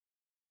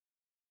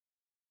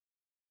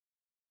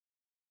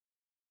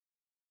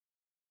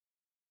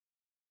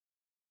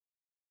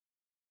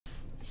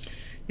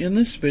In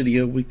this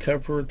video, we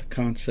cover the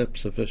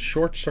concepts of a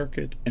short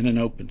circuit and an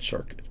open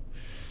circuit.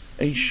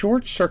 A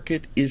short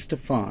circuit is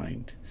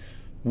defined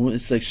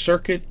as a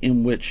circuit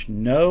in which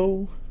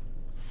no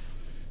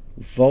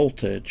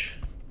voltage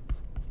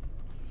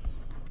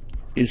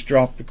is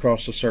dropped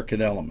across a circuit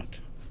element.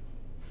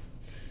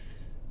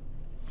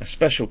 A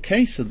special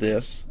case of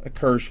this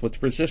occurs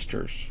with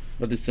resistors,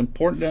 but it's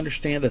important to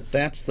understand that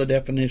that's the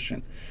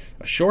definition.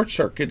 A short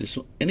circuit is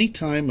any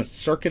time a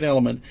circuit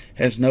element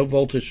has no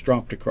voltage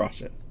dropped across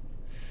it.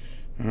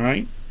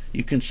 Alright,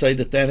 you can say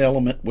that that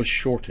element was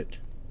shorted.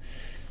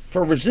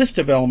 For a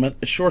resistive element,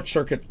 a short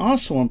circuit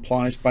also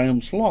implies by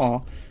Ohm's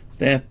law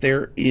that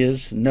there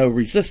is no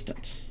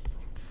resistance,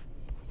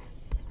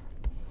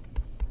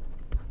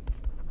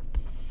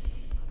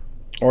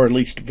 or at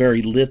least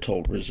very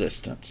little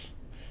resistance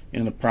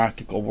in the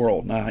practical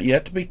world. Now, you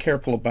have to be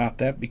careful about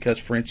that because,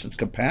 for instance,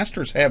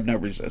 capacitors have no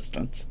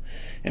resistance,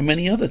 and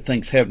many other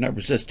things have no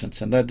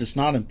resistance, and that does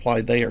not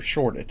imply they are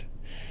shorted.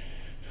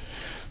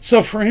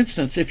 So, for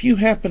instance, if you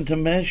happen to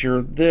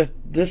measure that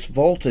this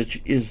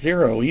voltage is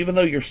 0, even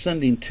though you're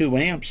sending 2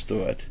 amps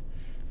to it,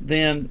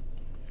 then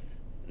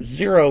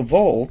 0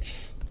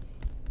 volts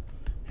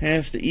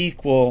has to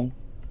equal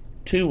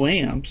 2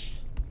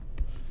 amps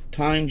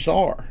times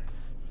R.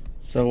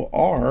 So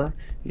R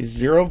is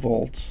 0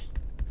 volts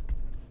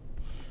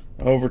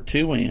over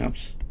 2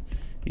 amps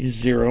is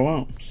 0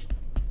 ohms.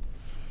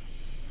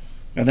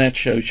 And that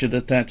shows you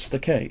that that's the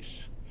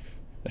case.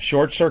 A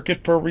short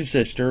circuit for a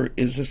resistor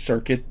is a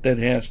circuit that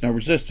has no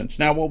resistance.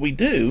 Now what we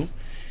do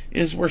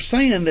is we're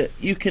saying that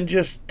you can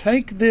just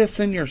take this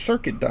in your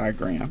circuit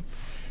diagram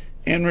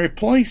and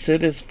replace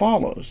it as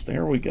follows.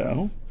 There we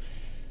go.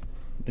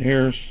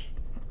 There's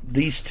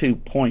these 2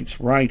 points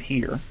right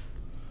here.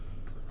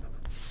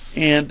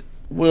 And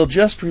we'll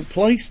just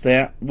replace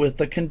that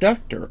with a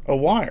conductor, a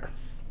wire.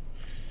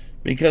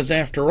 Because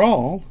after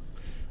all,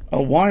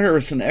 a wire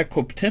is an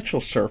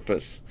equipotential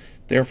surface,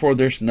 therefore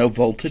there's no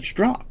voltage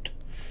dropped.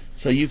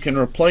 So you can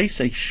replace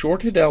a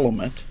shorted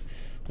element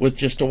with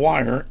just a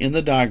wire in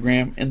the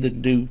diagram and then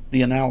do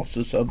the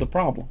analysis of the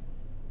problem.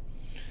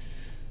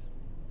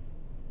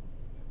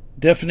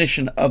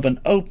 Definition of an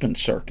open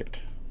circuit.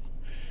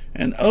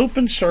 An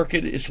open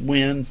circuit is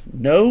when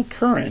no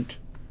current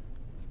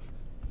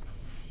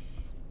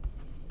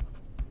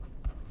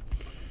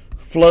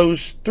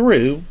flows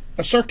through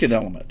a circuit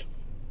element.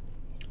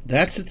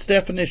 That's its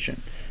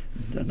definition.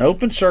 An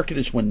open circuit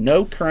is when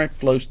no current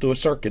flows through a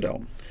circuit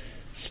element.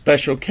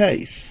 Special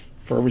case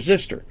for a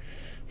resistor.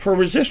 For a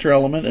resistor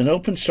element, an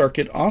open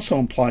circuit also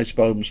implies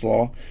by Ohm's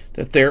law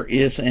that there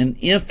is an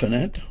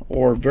infinite,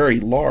 or very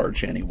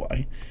large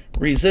anyway,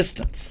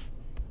 resistance.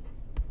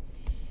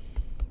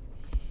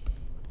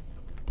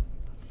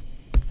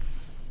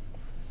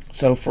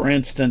 So for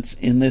instance,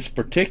 in this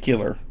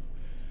particular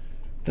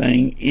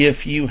thing,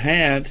 if you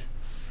had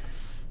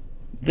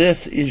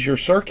this is your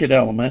circuit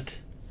element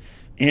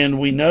and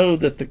we know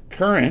that the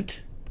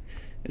current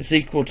is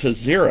equal to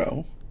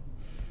 0,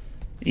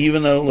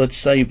 even though let's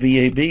say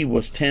VAB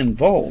was 10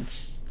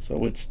 volts,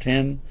 so it's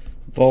 10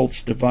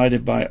 volts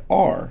divided by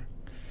R,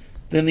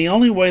 then the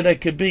only way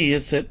that could be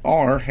is that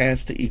R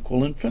has to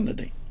equal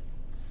infinity.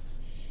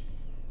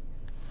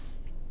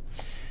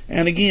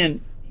 And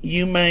again,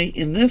 you may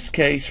in this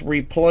case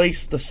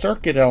replace the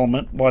circuit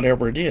element,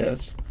 whatever it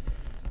is,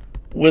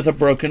 with a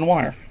broken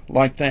wire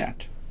like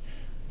that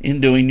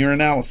in doing your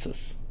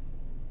analysis.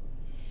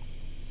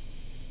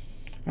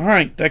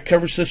 Alright, that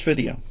covers this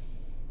video.